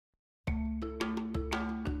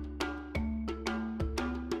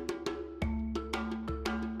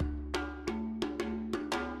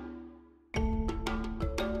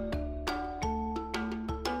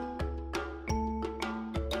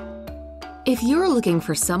If you're looking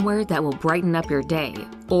for somewhere that will brighten up your day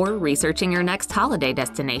or researching your next holiday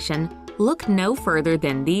destination, look no further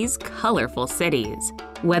than these colorful cities.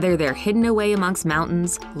 Whether they're hidden away amongst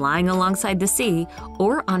mountains, lying alongside the sea,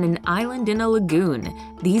 or on an island in a lagoon,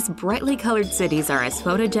 these brightly colored cities are as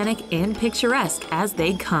photogenic and picturesque as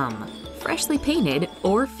they come. Freshly painted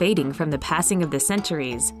or fading from the passing of the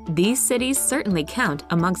centuries, these cities certainly count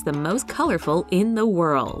amongst the most colorful in the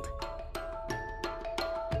world.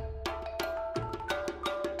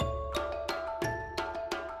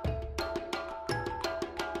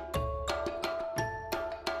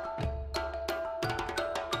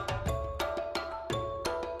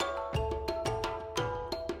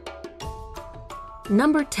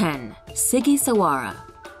 Number 10. Sighisoara.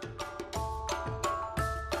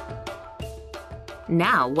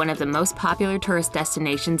 Now one of the most popular tourist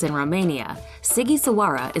destinations in Romania,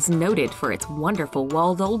 Sighisoara is noted for its wonderful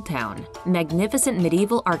walled old town, magnificent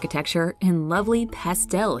medieval architecture, and lovely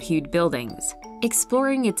pastel-hued buildings.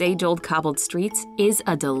 Exploring its age-old cobbled streets is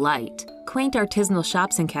a delight. Quaint artisanal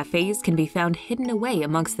shops and cafes can be found hidden away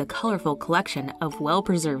amongst the colorful collection of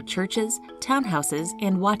well-preserved churches, townhouses,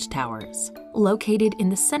 and watchtowers. Located in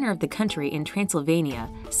the center of the country in Transylvania,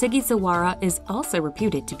 Sighisoara is also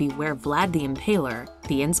reputed to be where Vlad the Impaler,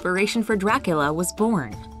 the inspiration for Dracula, was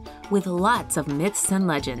born. With lots of myths and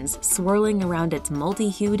legends swirling around its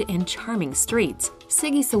multi-hued and charming streets,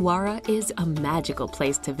 Sighisoara is a magical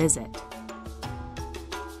place to visit.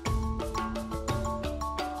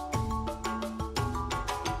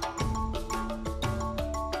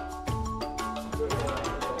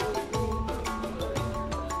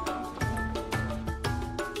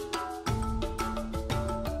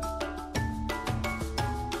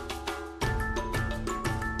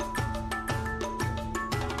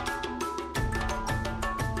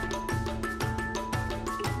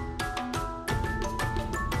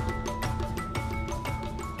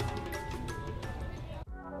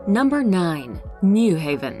 Number 9. New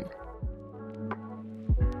Haven.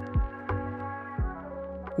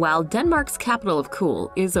 While Denmark's capital of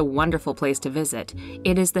Cool is a wonderful place to visit,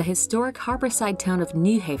 it is the historic harborside town of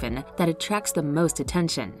New Haven that attracts the most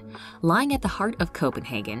attention. Lying at the heart of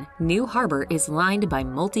Copenhagen, New Harbor is lined by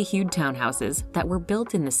multi-hued townhouses that were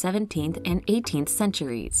built in the 17th and 18th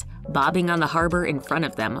centuries. Bobbing on the harbor in front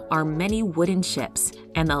of them are many wooden ships,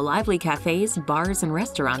 and the lively cafes, bars, and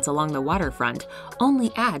restaurants along the waterfront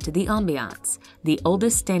only add to the ambiance. The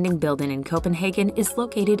oldest standing building in Copenhagen is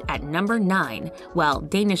located at number 9, while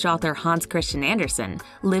Danish author Hans Christian Andersen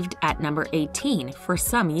lived at number 18 for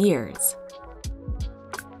some years.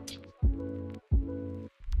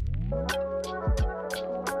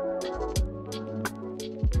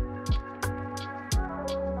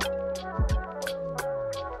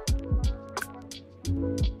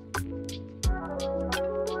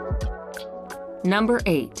 Number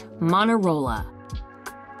 8. Manarola.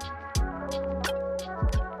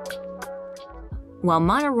 While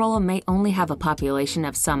Manarola may only have a population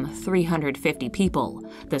of some 350 people,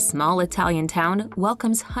 the small Italian town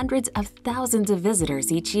welcomes hundreds of thousands of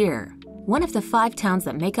visitors each year. One of the 5 towns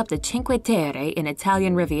that make up the Cinque Terre in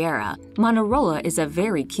Italian Riviera, Manarola is a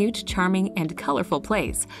very cute, charming, and colorful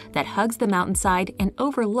place that hugs the mountainside and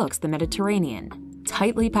overlooks the Mediterranean.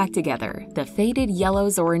 Tightly packed together, the faded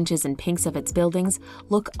yellows, oranges, and pinks of its buildings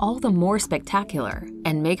look all the more spectacular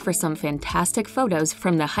and make for some fantastic photos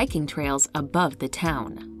from the hiking trails above the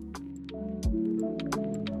town.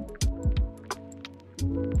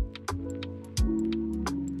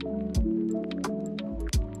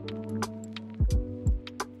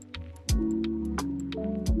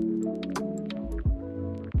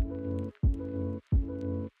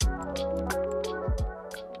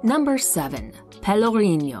 Number 7.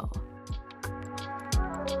 Pelourinho.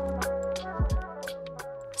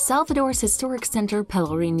 Salvador's historic center,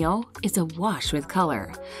 Pelourinho, is awash with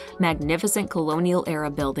color. Magnificent colonial-era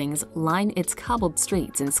buildings line its cobbled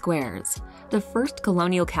streets and squares. The first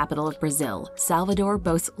colonial capital of Brazil, Salvador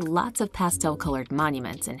boasts lots of pastel-colored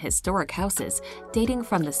monuments and historic houses dating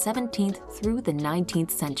from the 17th through the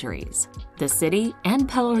 19th centuries. The city, and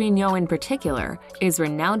Pelourinho in particular, is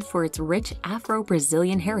renowned for its rich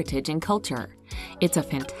Afro-Brazilian heritage and culture. It's a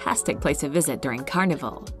fantastic place to visit during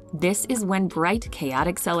Carnival. This is when bright,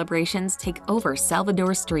 chaotic celebrations take over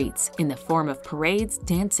Salvador streets in the form of parades,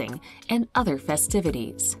 dancing, and other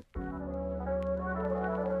festivities.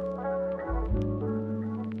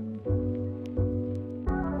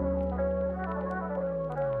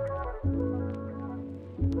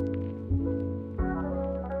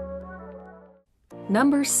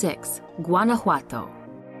 Number 6. Guanajuato.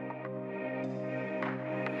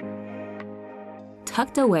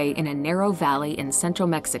 Tucked away in a narrow valley in central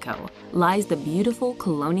Mexico lies the beautiful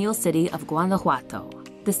colonial city of Guanajuato.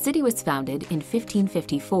 The city was founded in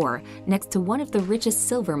 1554 next to one of the richest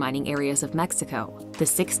silver mining areas of Mexico. The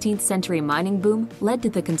 16th century mining boom led to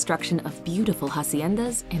the construction of beautiful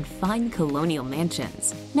haciendas and fine colonial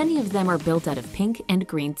mansions. Many of them are built out of pink and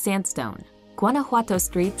green sandstone. Guanajuato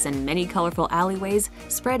streets and many colorful alleyways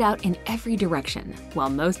spread out in every direction, while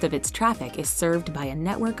most of its traffic is served by a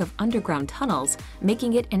network of underground tunnels,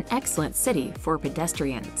 making it an excellent city for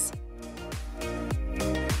pedestrians.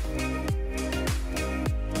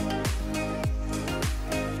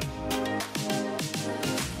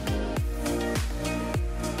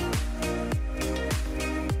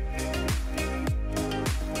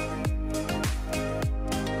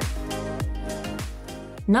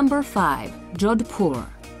 Number 5. Jodhpur.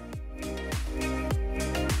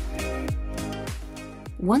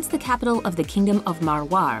 Once the capital of the Kingdom of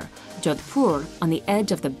Marwar, Jodhpur, on the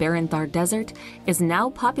edge of the barren Thar Desert, is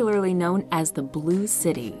now popularly known as the Blue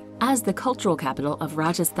City. As the cultural capital of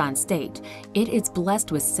Rajasthan state, it is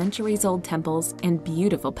blessed with centuries-old temples and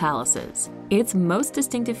beautiful palaces. Its most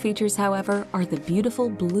distinctive features, however, are the beautiful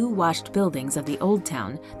blue-washed buildings of the Old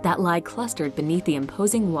Town that lie clustered beneath the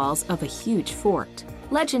imposing walls of a huge fort.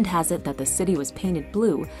 Legend has it that the city was painted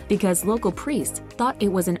blue because local priests thought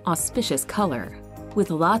it was an auspicious color. With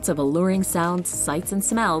lots of alluring sounds, sights, and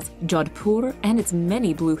smells, Jodhpur and its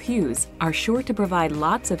many blue hues are sure to provide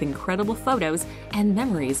lots of incredible photos and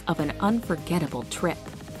memories of an unforgettable trip.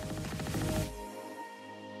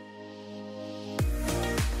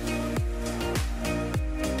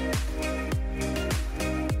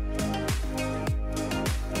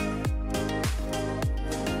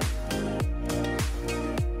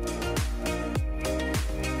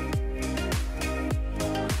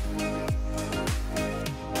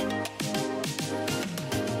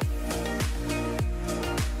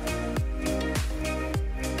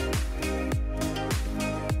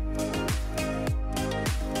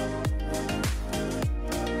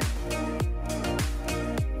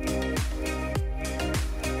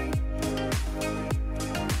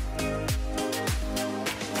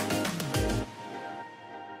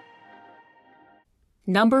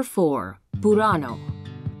 Number 4. Burano.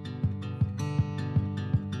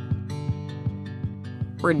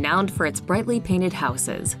 Renowned for its brightly painted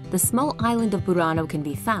houses, the small island of Burano can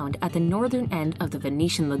be found at the northern end of the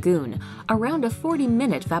Venetian lagoon, around a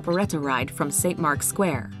 40-minute vaporetta ride from St. Mark's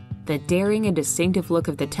Square. The daring and distinctive look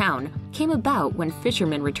of the town came about when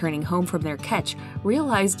fishermen returning home from their catch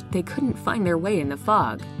realized they couldn't find their way in the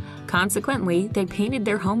fog. Consequently, they painted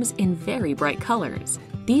their homes in very bright colors.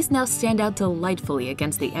 These now stand out delightfully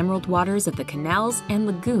against the emerald waters of the canals and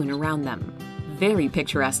lagoon around them. Very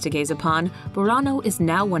picturesque to gaze upon, Burano is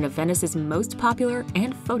now one of Venice's most popular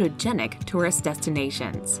and photogenic tourist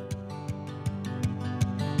destinations.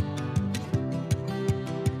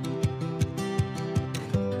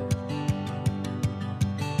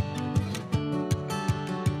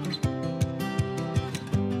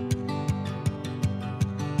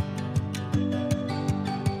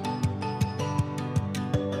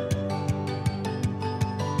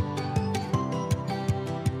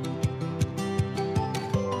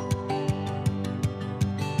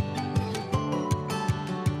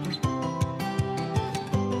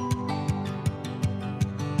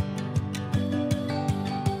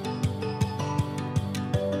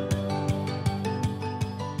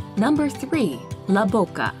 Number 3. La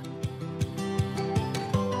Boca.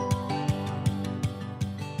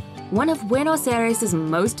 One of Buenos Aires'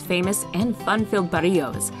 most famous and fun-filled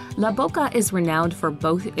barrios, La Boca is renowned for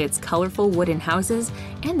both its colorful wooden houses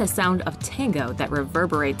and the sound of tango that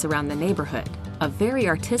reverberates around the neighborhood. A very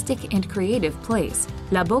artistic and creative place,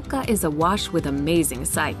 La Boca is awash with amazing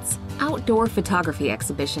sights. Outdoor photography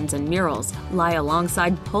exhibitions and murals lie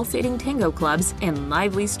alongside pulsating tango clubs and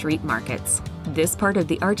lively street markets. This part of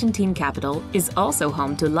the Argentine capital is also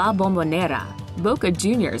home to La Bombonera, Boca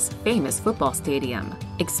Juniors' famous football stadium.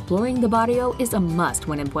 Exploring the barrio is a must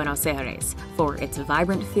when in Buenos Aires for its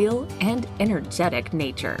vibrant feel and energetic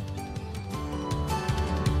nature.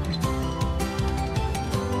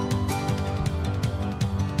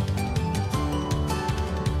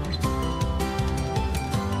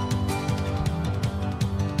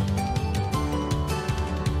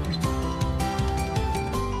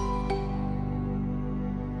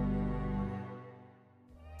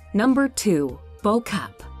 Number 2.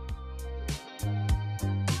 Bo-Kaap.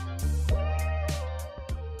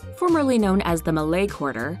 Formerly known as the Malay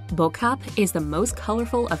Quarter, Bo-Kaap is the most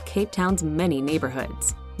colorful of Cape Town's many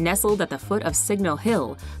neighborhoods. Nestled at the foot of Signal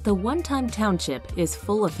Hill, the one-time township is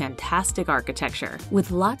full of fantastic architecture,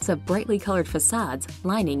 with lots of brightly colored facades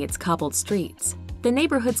lining its cobbled streets. The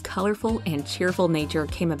neighborhood's colorful and cheerful nature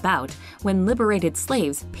came about when liberated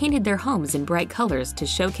slaves painted their homes in bright colors to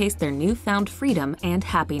showcase their newfound freedom and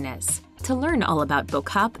happiness. To learn all about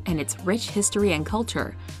Bo-Kaap and its rich history and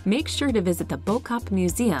culture, make sure to visit the Bo-Kaap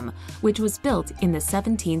Museum, which was built in the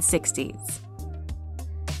 1760s.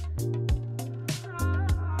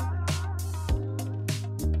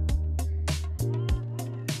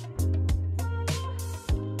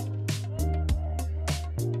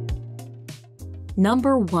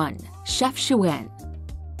 Number 1. Chefchaouen.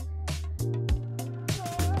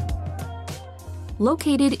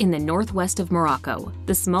 Located in the northwest of Morocco,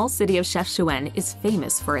 the small city of Chefchaouen is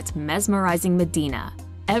famous for its mesmerizing Medina.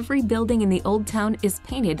 Every building in the old town is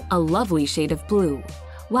painted a lovely shade of blue.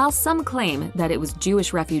 While some claim that it was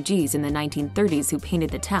Jewish refugees in the 1930s who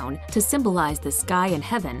painted the town to symbolize the sky and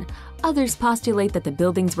heaven, others postulate that the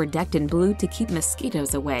buildings were decked in blue to keep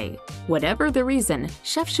mosquitoes away. Whatever the reason,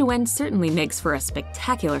 Chefchaouen certainly makes for a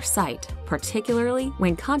spectacular sight, particularly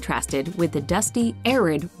when contrasted with the dusty,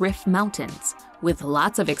 arid Rif Mountains. With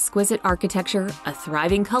lots of exquisite architecture, a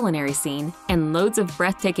thriving culinary scene, and loads of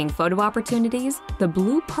breathtaking photo opportunities, the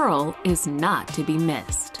Blue Pearl is not to be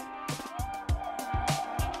missed.